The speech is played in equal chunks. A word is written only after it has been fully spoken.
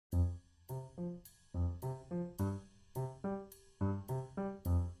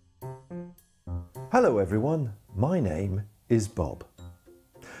Hello everyone, my name is Bob.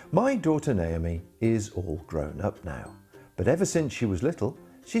 My daughter Naomi is all grown up now, but ever since she was little,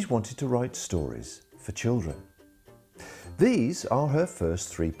 she's wanted to write stories for children. These are her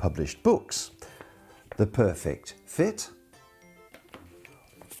first 3 published books: The Perfect Fit,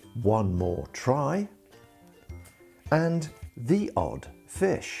 One More Try, and The Odd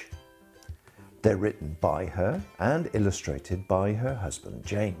Fish. They're written by her and illustrated by her husband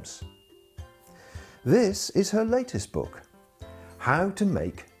James. This is her latest book, How to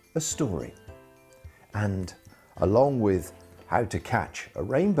Make a Story. And along with How to Catch a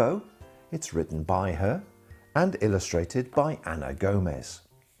Rainbow, it's written by her and illustrated by Anna Gomez.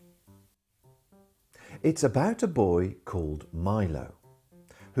 It's about a boy called Milo,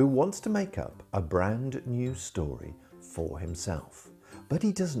 who wants to make up a brand new story for himself, but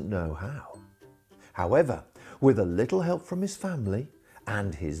he doesn't know how. However, with a little help from his family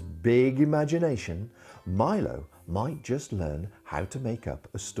and his big imagination, Milo might just learn how to make up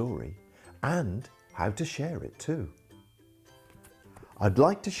a story and how to share it too. I'd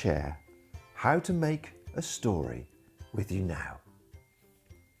like to share How to Make a Story with you now.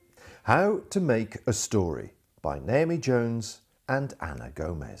 How to Make a Story by Naomi Jones and Anna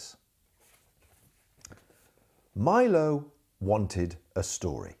Gomez. Milo wanted a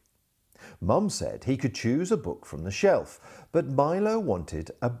story. Mum said he could choose a book from the shelf, but Milo wanted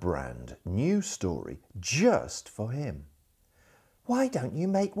a brand new story just for him. "Why don't you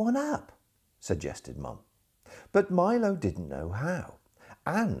make one up?" suggested Mum. But Milo didn't know how,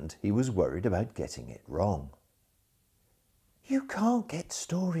 and he was worried about getting it wrong. "You can't get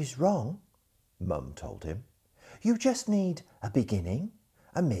stories wrong," Mum told him. "You just need a beginning,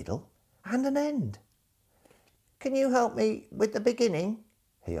 a middle, and an end." "Can you help me with the beginning?"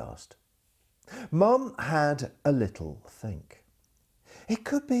 he asked. Mum had a little think. "It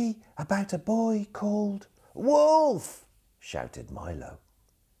could be about a boy called Wolf," shouted Milo.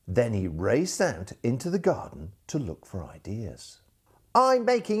 Then he raced out into the garden to look for ideas. "I'm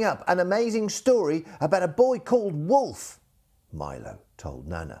making up an amazing story about a boy called Wolf," Milo told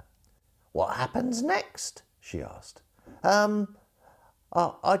Nana. "What happens next?" she asked.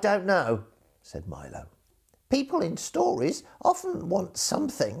 I don't know," said Milo. "People in stories often want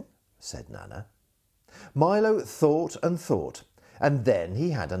something," said Nana. Milo thought, and then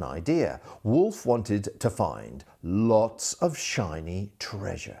he had an idea. Wolf wanted to find lots of shiny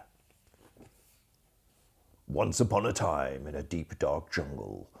treasure. "Once upon a time, in a deep dark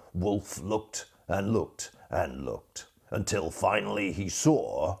jungle, Wolf looked and looked and looked, until finally he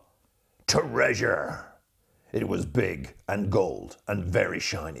saw treasure. It was big and gold and very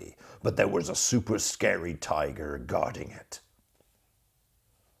shiny, but there was a super scary tiger guarding it.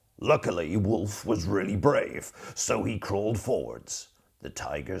 Luckily, Wolf was really brave, so he crawled forwards. The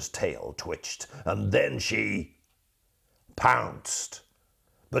tiger's tail twitched, and then she pounced.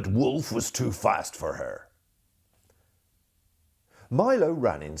 But Wolf was too fast for her." Milo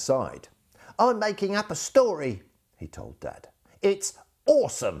ran inside. "I'm making up a story," he told Dad. "It's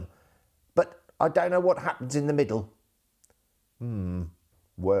awesome, but I don't know what happens in the middle."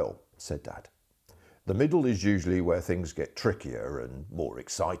 Well, said Dad. "The middle is usually where things get trickier and more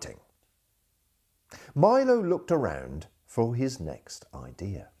exciting." Milo looked around for his next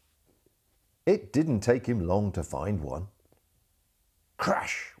idea. It didn't take him long to find one.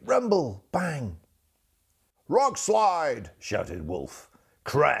 Crash, rumble, bang. "Rock slide!" shouted Wolf.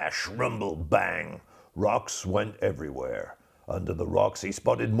 Crash, rumble, bang. Rocks went everywhere. Under the rocks he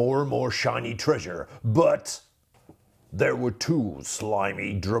spotted more and more shiny treasure, but there were 2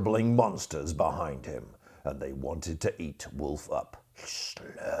 slimy, dribbling monsters behind him, and they wanted to eat Wolf up.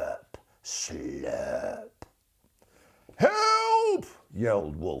 Slurp, slurp. "Help!"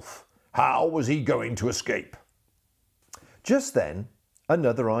 yelled Wolf. How was he going to escape? Just then,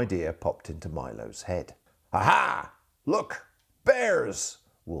 another idea popped into Milo's head. "Aha! Look, bears!"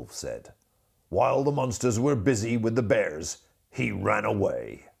 Wolf said. While the monsters were busy with the bears, he ran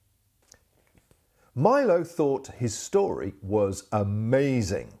away. Milo thought his story was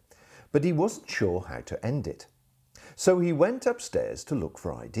amazing, but he wasn't sure how to end it. So he went upstairs to look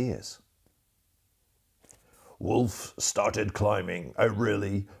for ideas. Wolf started climbing a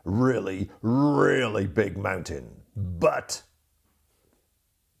really, really, really big mountain, but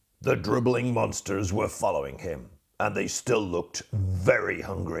the dribbling monsters were following him, and they still looked very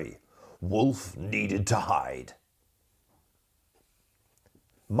hungry. Wolf needed to hide.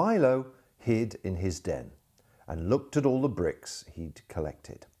 Milo hid in his den and looked at all the bricks he'd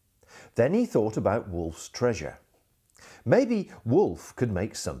collected. Then he thought about Wolf's treasure. Maybe Wolf could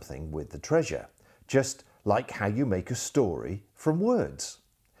make something with the treasure, just like how you make a story from words.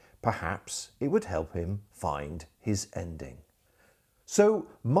 Perhaps it would help him find his ending. So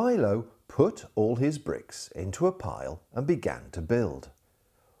Milo put all his bricks into a pile and began to build.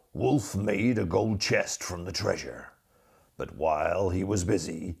 Wolf made a gold chest from the treasure, but while he was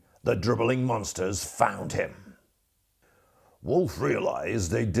busy, the dribbling monsters found him. Wolf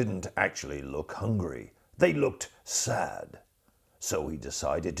realized they didn't actually look hungry. They looked sad. So he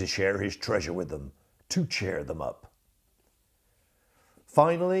decided to share his treasure with them to cheer them up.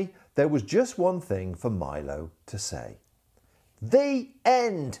 Finally, there was just one thing for Milo to say. The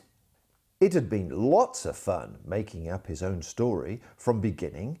end! It had been lots of fun making up his own story from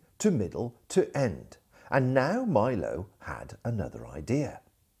beginning to middle to end. And now Milo had another idea.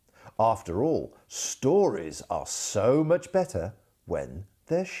 After all, stories are so much better when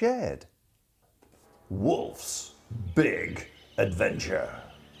they're shared. Wolf's Big Adventure.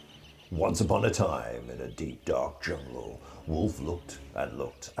 Once upon a time, in a deep dark jungle, Wolf looked and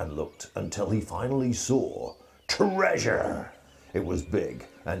looked and looked until he finally saw treasure. It was big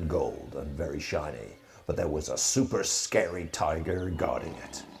and gold and very shiny, but there was a super scary tiger guarding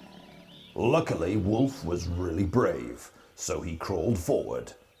it. Luckily, Wolf was really brave, so he crawled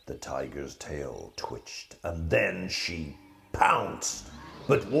forward. The tiger's tail twitched and then she pounced.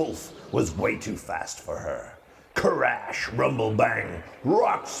 But Wolf was way too fast for her. Crash, rumble, bang,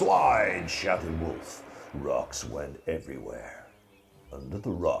 rock slide, shouted Wolf. Rocks went everywhere. Under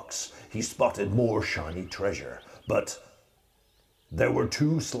the rocks, he spotted more shiny treasure, but there were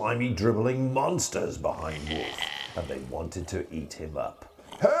two slimy dribbling monsters behind Wolf, and they wanted to eat him up.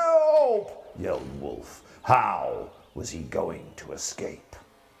 Help! Yelled Wolf. How was he going to escape?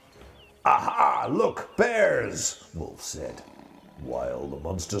 Aha! Look, bears! Wolf said. While the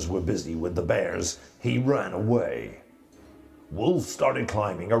monsters were busy with the bears, he ran away. Wolf started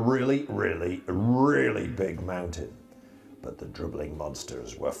climbing a really big mountain. But the dribbling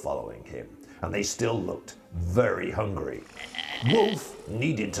monsters were following him, and they still looked very hungry. Wolf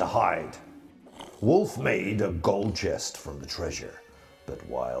needed to hide. Wolf made a gold chest from the treasure, but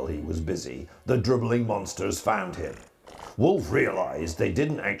while he was busy, the dribbling monsters found him. Wolf realized they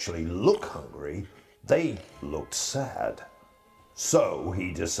didn't actually look hungry, they looked sad. So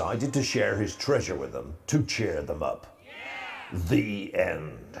he decided to share his treasure with them to cheer them up. Yeah! The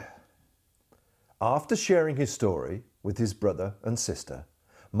end. After sharing his story with his brother and sister,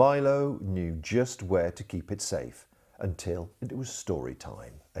 Milo knew just where to keep it safe until it was story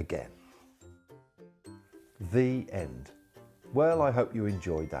time again. The end. Well, I hope you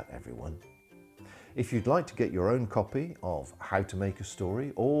enjoyed that, everyone. If you'd like to get your own copy of How to Make a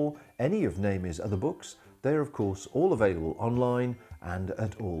Story or any of Naomi's other books, they're of course all available online and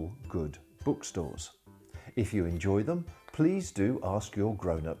at all good bookstores. If you enjoy them, please do ask your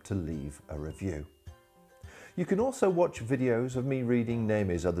grown-up to leave a review. You can also watch videos of me reading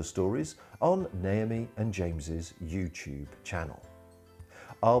Naomi's other stories on Naomi and James's YouTube channel.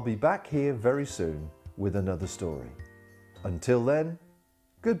 I'll be back here very soon with another story. Until then,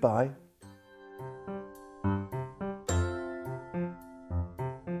 goodbye.